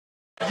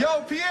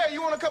Yo, Pierre,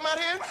 you wanna come out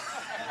here?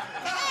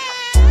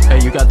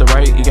 Hey, you got the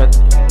right, you got...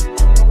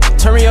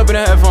 Turn me up in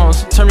the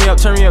headphones. Turn me up,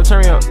 turn me up,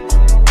 turn me up.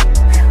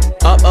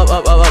 Up, up,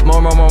 up, up, up.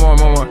 More, more, more, more,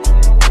 more, more.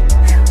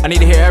 I need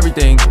to hear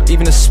everything.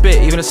 Even the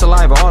spit, even the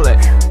saliva, all that.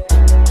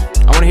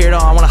 I wanna hear it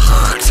all. I wanna...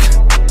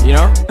 You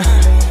know?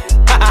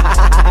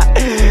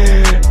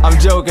 I'm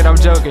joking, I'm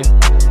joking.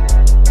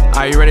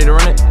 Are you ready to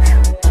run it?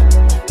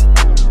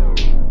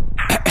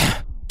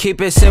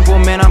 Keep it simple,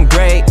 man, I'm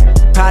great.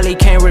 Probably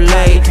can't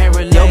relate.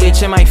 Yo,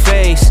 bitch in my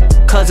face,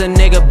 cause a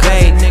nigga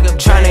bait.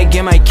 Tryna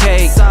get my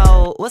cake.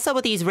 So, what's up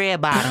with these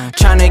red bottoms?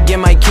 Tryna get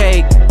my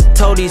cake.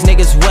 Told these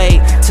niggas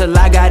wait till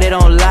I got it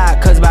on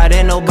lock, cause by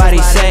then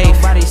nobody's safe.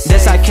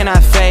 This I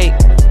cannot fake.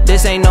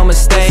 This ain't no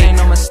mistake.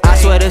 I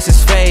swear this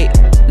is fate.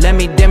 Let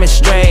me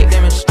demonstrate.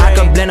 I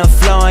can blend a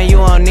flow and you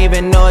don't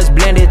even know it's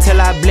blended. Till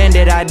I blend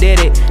it, I did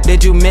it.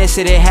 Did you miss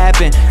it? It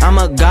happened. I'm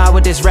a god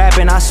with this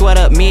rapping. I sweat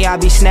up me, I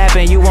be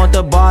snapping. You want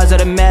the bars or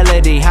the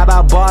melody? How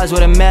about bars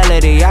with a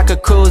melody? I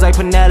could cruise like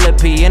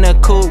Penelope in a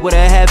coupe with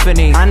a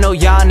Heffany. I know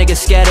y'all niggas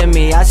scared of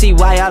me. I see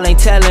why y'all ain't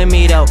telling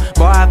me though.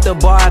 Bar after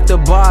bar after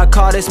bar,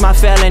 call this my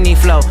felony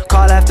flow.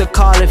 Call after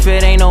call, if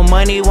it ain't no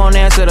money, won't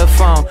answer the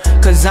phone.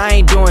 Cause I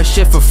ain't doing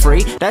shit for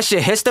free. That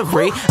shit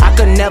history. I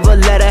could never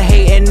let a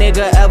hating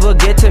nigga ever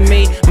get to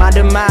me. My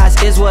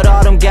demise is what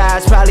all them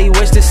guys probably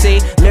wish to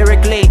see.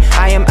 Lyrically,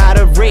 I am out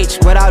of reach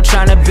without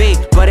trying to be,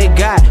 but it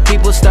got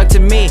people stuck to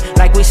me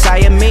like we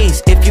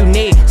Siamese. If you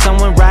need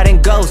someone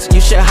riding ghosts,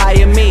 you should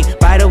hire me.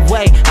 By the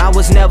way, I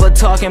was never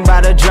talking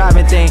about a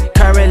driving thing.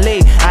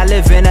 Currently, I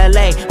live in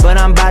LA, but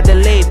I'm about to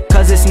leave,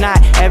 cause it's not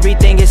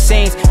everything it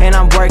seems. And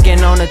I'm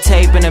working on the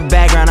tape in the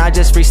background. I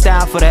just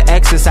freestyle for the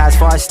exercise.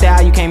 For our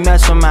style, you can't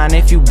mess with mine.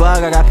 If you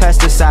bug, I got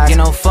pesticides. You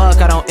know, fuck,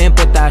 I don't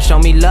empathize. Show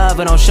me love,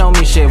 but don't show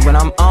me shit. When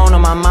I'm on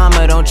my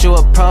mama, don't you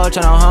approach,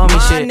 I don't homie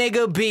shit. My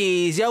nigga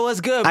BEEZ, yo, what's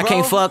good, bro? I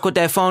can't fuck with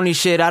that phony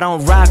shit. I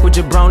don't rock with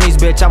jabronis,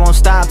 bitch. I won't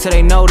stop till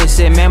they notice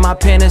it. Man, my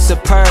pen is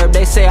superb.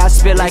 They say I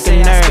spit like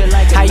a nerd.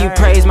 How you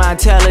praise my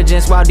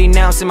intelligence while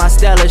denouncing my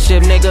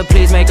stellarship? Nigga,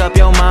 please make up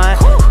your mind.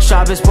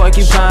 Sharp as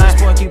porcupine,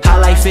 hot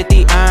like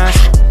 50 irons.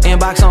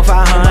 Inbox on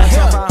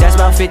 500, that's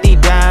about 50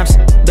 dimes.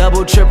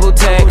 Double, triple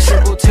text,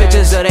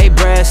 pictures of they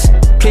breasts.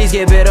 Please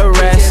give it a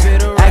rest.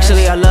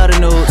 Actually, I love the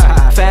news.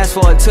 Fast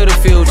forward to the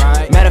future.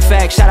 Matter of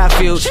fact, shout out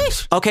future.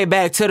 Okay,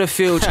 back to the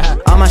future.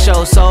 All my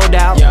shows sold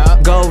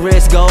out. Gold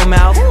wrist, gold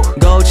mouth,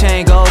 gold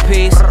chain, gold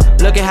piece.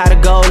 Look at how the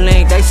gold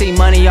link. They see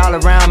money all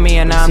around me,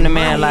 and I'm the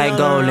man like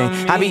gold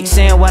link. I be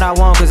saying what I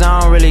want, cause I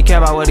don't really care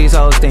about what these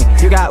hoes think.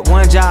 You got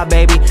one job,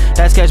 baby,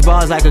 that's catch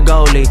balls like a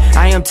goalie.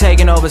 I am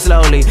taking over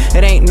slowly.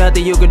 It ain't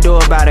nothing you can do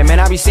about it, man.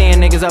 I be seeing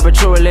niggas up a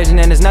true religion,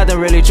 and there's nothing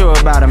really true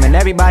about them. And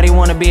everybody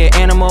wanna be an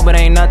animal, but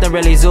ain't nothing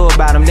really zoo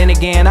about them. Then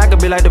again, I could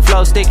be like the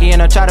flow sticky,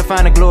 and I try to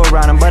find a glue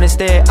around them. But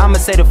instead, I'ma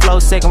say the flow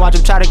sick and watch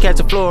them try to catch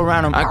the flow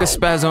around them. I could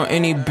spaz on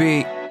any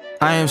beat.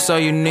 I am so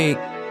unique.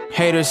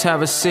 Haters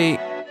have a seat.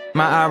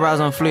 My eyebrows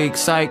on fleek.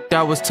 Psych,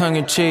 that was tongue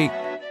in cheek.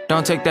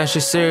 Don't take that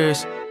shit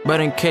serious. But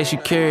in case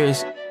you're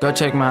curious, go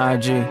check my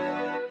IG.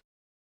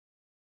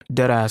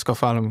 Deadass, go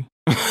follow me.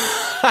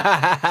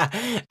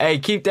 Hey,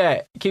 keep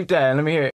that. Let me hear it.